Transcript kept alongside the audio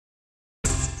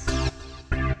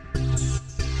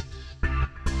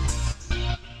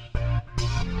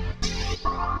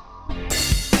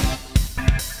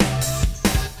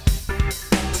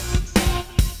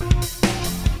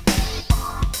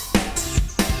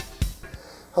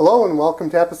Hello and welcome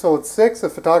to episode 6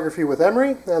 of Photography with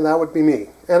Imre, and that would be me.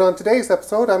 And on today's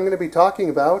episode I'm going to be talking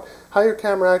about how your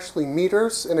camera actually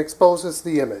meters and exposes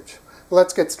the image.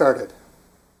 Let's get started.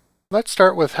 Let's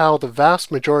start with how the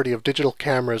vast majority of digital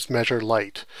cameras measure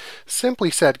light. Simply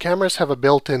said, cameras have a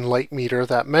built-in light meter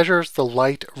that measures the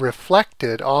light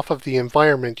reflected off of the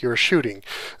environment you're shooting.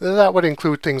 That would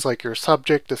include things like your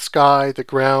subject, the sky, the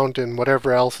ground, and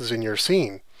whatever else is in your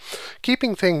scene.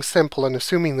 Keeping things simple and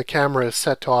assuming the camera is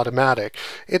set to automatic,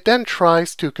 it then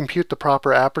tries to compute the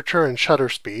proper aperture and shutter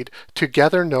speed,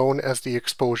 together known as the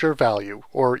exposure value,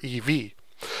 or EV.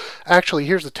 Actually,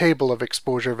 here's a table of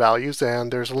exposure values,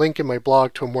 and there's a link in my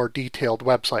blog to a more detailed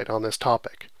website on this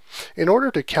topic. In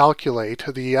order to calculate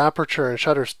the aperture and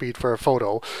shutter speed for a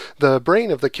photo, the brain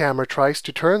of the camera tries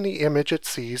to turn the image it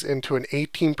sees into an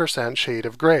 18% shade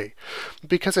of gray.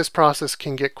 Because this process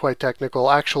can get quite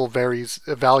technical, actual values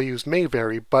may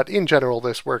vary, but in general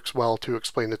this works well to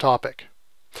explain the topic.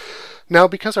 Now,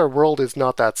 because our world is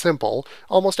not that simple,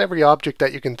 almost every object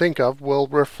that you can think of will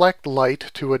reflect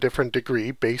light to a different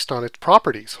degree based on its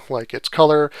properties, like its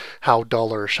color, how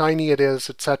dull or shiny it is,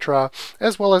 etc.,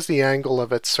 as well as the angle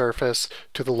of its surface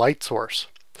to the light source.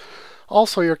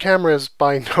 Also, your camera is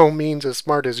by no means as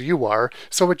smart as you are,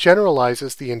 so it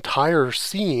generalizes the entire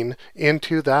scene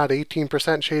into that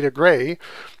 18% shade of gray,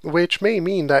 which may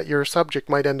mean that your subject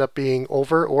might end up being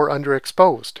over or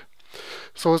underexposed.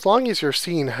 So as long as your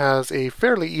scene has a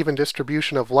fairly even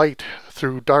distribution of light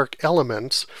through dark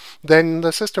elements, then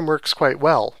the system works quite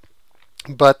well.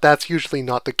 But that's usually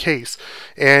not the case,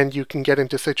 and you can get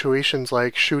into situations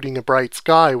like shooting a bright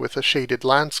sky with a shaded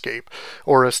landscape,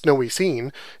 or a snowy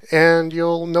scene, and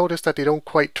you'll notice that they don't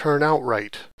quite turn out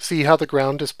right. See how the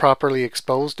ground is properly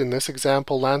exposed in this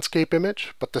example landscape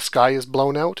image, but the sky is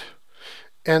blown out?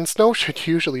 And snow should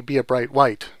usually be a bright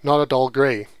white, not a dull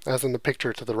gray, as in the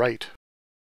picture to the right.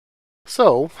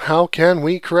 So, how can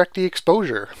we correct the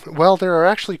exposure? Well, there are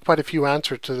actually quite a few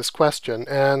answers to this question,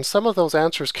 and some of those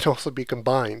answers can also be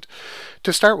combined.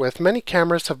 To start with, many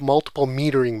cameras have multiple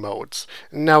metering modes.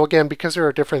 Now again, because there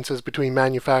are differences between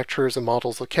manufacturers and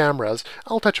models of cameras,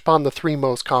 I'll touch upon the three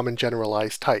most common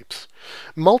generalized types: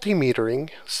 multimetering,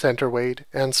 center weight,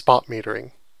 and spot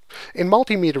metering. In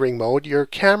multimetering mode, your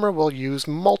camera will use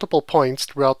multiple points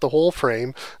throughout the whole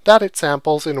frame that it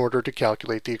samples in order to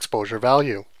calculate the exposure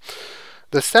value.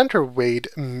 The center weight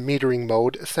metering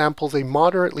mode samples a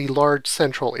moderately large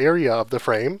central area of the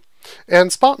frame, and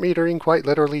spot metering quite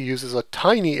literally uses a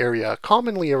tiny area,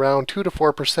 commonly around 2 to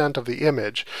 4% of the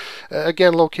image,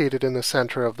 again located in the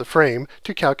center of the frame,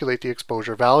 to calculate the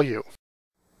exposure value.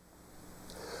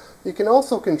 You can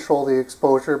also control the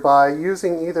exposure by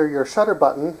using either your shutter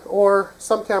button, or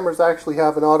some cameras actually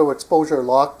have an auto exposure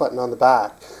lock button on the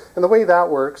back. And the way that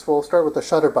works, we'll start with the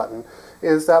shutter button,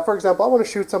 is that, for example, I want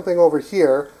to shoot something over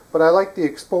here, but I like the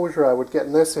exposure I would get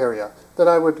in this area. Then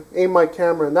I would aim my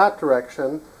camera in that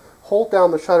direction, hold down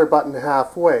the shutter button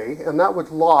halfway, and that would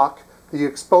lock the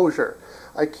exposure.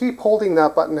 I keep holding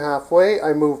that button halfway,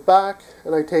 I move back,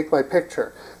 and I take my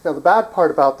picture. Now the bad part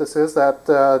about this is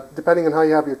that depending on how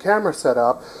you have your camera set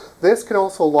up, this can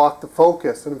also lock the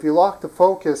focus. And if you lock the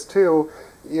focus too,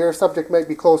 your subject might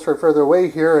be closer or further away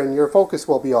here and your focus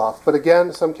will be off. But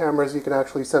again, some cameras you can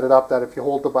actually set it up that if you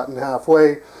hold the button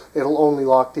halfway, it'll only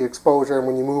lock the exposure, and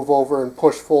when you move over and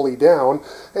push fully down,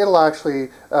 it'll actually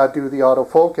do the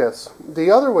autofocus.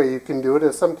 The other way you can do it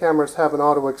is some cameras have an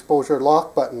auto exposure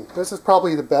lock button. This is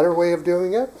probably the better way of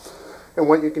doing it. And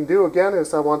what you can do again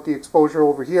is I want the exposure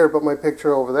over here but my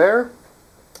picture over there.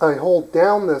 I hold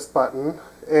down this button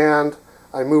and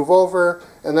I move over,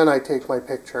 and then I take my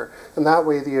picture. And that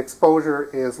way the exposure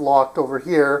is locked over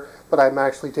here, but I'm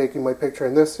actually taking my picture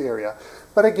in this area.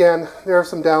 But again, there are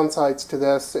some downsides to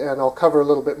this, and I'll cover a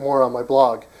little bit more on my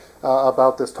blog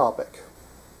about this topic.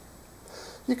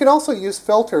 You can also use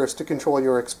filters to control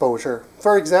your exposure.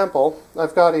 For example,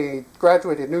 I've got a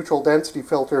graduated neutral density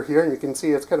filter here, and you can see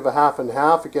it's kind of a half and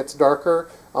half. It gets darker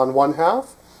on one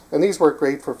half. And these work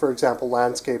great for example,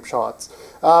 landscape shots.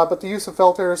 But the use of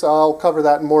filters, I'll cover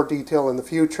that in more detail in the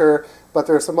future, but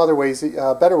there are some other ways,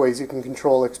 better ways you can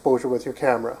control exposure with your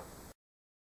camera.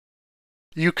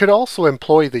 You could also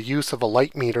employ the use of a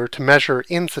light meter to measure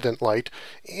incident light.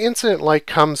 Incident light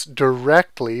comes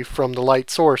directly from the light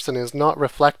source and is not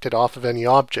reflected off of any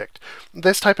object.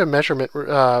 This type of measurement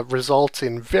results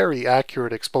in very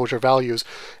accurate exposure values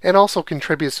and also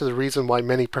contributes to the reason why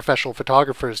many professional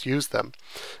photographers use them.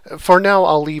 For now,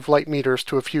 I'll leave light meters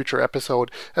to a future episode,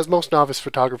 as most novice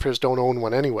photographers don't own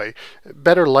one anyway.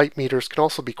 Better light meters can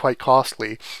also be quite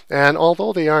costly, and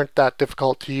although they aren't that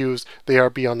difficult to use, they are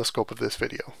beyond the scope of this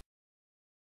video.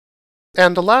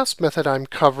 And the last method I'm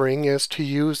covering is to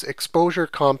use exposure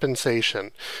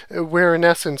compensation, where in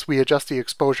essence we adjust the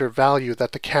exposure value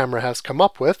that the camera has come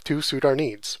up with to suit our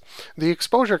needs. The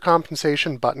exposure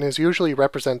compensation button is usually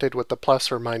represented with the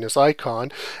plus or minus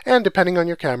icon, and depending on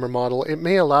your camera model, it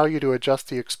may allow you to adjust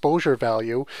the exposure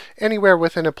value anywhere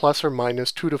within a plus or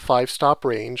minus 2 to 5 stop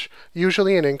range,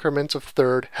 usually in increments of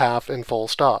third, half, and full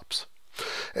stops.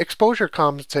 Exposure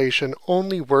compensation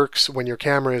only works when your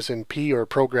camera is in P or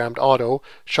programmed auto,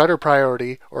 shutter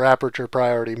priority, or aperture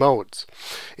priority modes.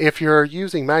 If you're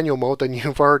using manual mode, then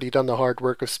you've already done the hard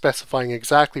work of specifying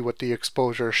exactly what the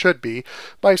exposure should be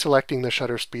by selecting the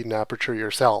shutter speed and aperture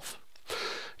yourself.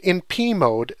 In P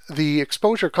mode, the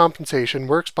exposure compensation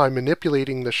works by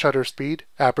manipulating the shutter speed,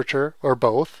 aperture, or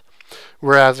both,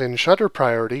 whereas in shutter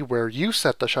priority, where you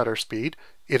set the shutter speed,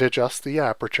 it adjusts the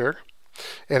aperture.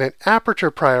 And in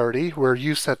aperture priority, where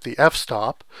you set the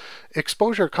f-stop,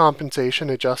 exposure compensation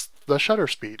adjusts the shutter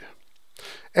speed.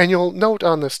 And you'll note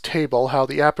on this table how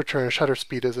the aperture and shutter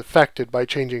speed is affected by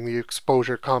changing the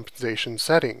exposure compensation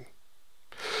setting.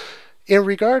 In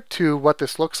regard to what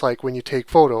this looks like when you take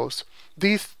photos,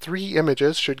 these 3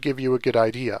 images should give you a good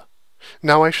idea.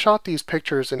 Now I shot these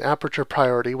pictures in aperture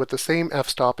priority with the same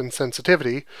f-stop and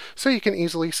sensitivity, so you can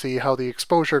easily see how the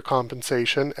exposure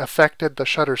compensation affected the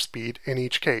shutter speed in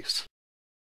each case.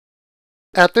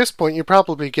 At this point you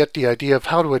probably get the idea of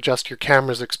how to adjust your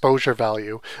camera's exposure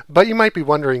value, but you might be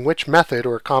wondering which method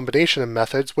or combination of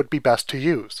methods would be best to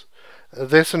use.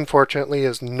 This, unfortunately,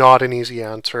 is not an easy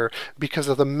answer because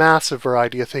of the massive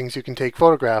variety of things you can take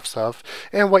photographs of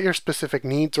and what your specific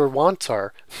needs or wants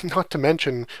are, not to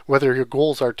mention whether your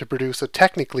goals are to produce a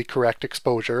technically correct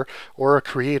exposure or a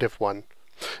creative one.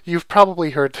 You've probably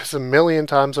heard this a million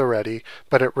times already,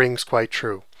 but it rings quite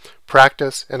true.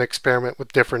 Practice and experiment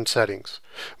with different settings.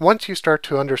 Once you start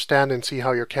to understand and see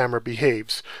how your camera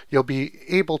behaves, you'll be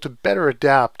able to better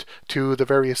adapt to the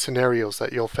various scenarios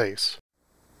that you'll face.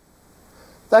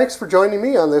 Thanks for joining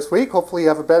me on this week. Hopefully you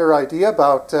have a better idea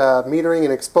about metering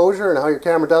and exposure and how your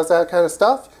camera does that kind of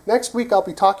stuff. Next week I'll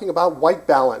be talking about white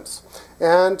balance.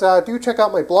 And do check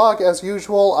out my blog. As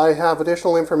usual, I have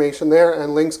additional information there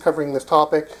and links covering this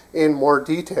topic in more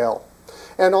detail.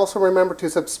 And also remember to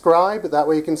subscribe, that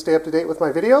way you can stay up to date with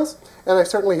my videos. And I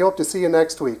certainly hope to see you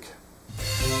next week.